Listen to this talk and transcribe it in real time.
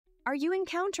Are you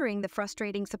encountering the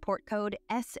frustrating support code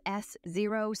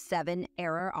SS07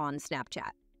 error on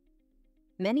Snapchat?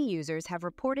 Many users have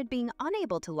reported being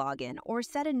unable to log in or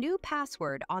set a new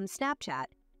password on Snapchat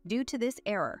due to this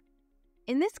error.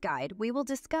 In this guide, we will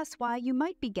discuss why you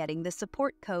might be getting the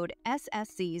support code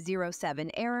SS07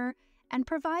 error and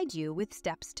provide you with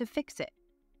steps to fix it.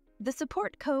 The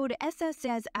support code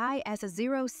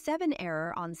SS07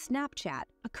 error on Snapchat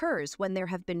occurs when there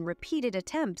have been repeated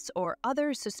attempts or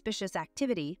other suspicious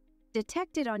activity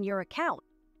detected on your account.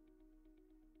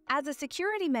 As a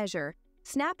security measure,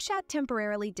 Snapchat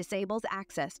temporarily disables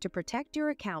access to protect your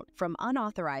account from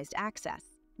unauthorized access.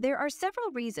 There are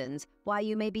several reasons why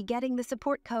you may be getting the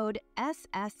support code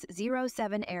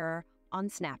SS07 error on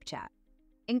Snapchat,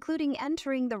 including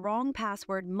entering the wrong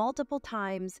password multiple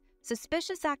times,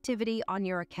 suspicious activity on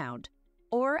your account,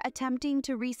 or attempting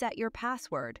to reset your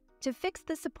password. To fix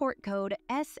the support code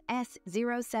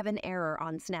SS07 error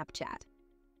on Snapchat,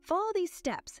 follow these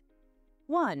steps.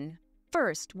 1.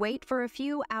 First, wait for a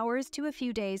few hours to a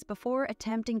few days before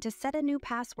attempting to set a new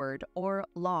password or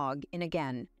log in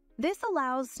again. This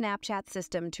allows Snapchat's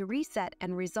system to reset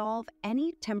and resolve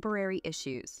any temporary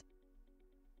issues.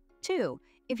 2.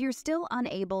 If you're still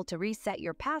unable to reset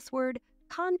your password,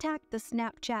 contact the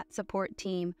Snapchat support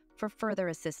team for further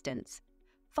assistance.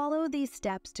 Follow these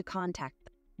steps to contact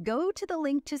them. Go to the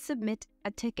link to submit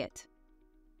a ticket.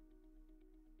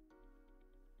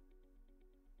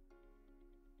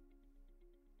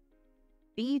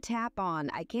 B. Tap on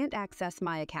I can't access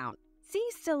my account. C.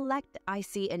 Select I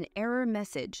see an error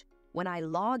message when I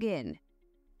log in.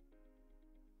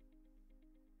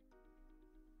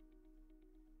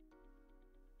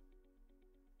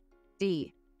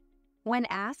 D. When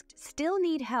asked, still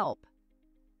need help?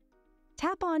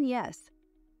 Tap on Yes.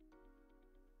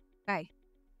 Okay.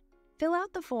 Fill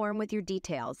out the form with your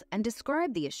details and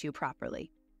describe the issue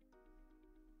properly.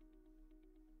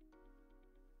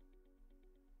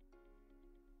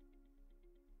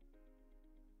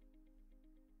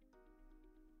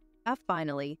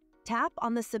 Finally, tap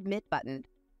on the Submit button.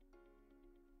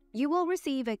 You will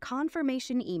receive a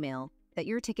confirmation email that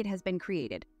your ticket has been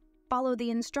created. Follow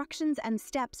the instructions and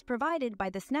steps provided by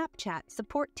the Snapchat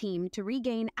support team to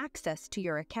regain access to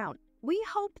your account. We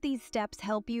hope these steps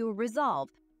help you resolve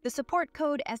the support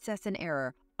code SS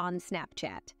error on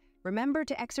Snapchat. Remember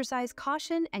to exercise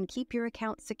caution and keep your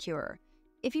account secure.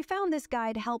 If you found this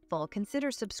guide helpful,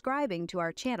 consider subscribing to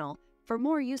our channel for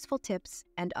more useful tips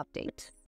and updates.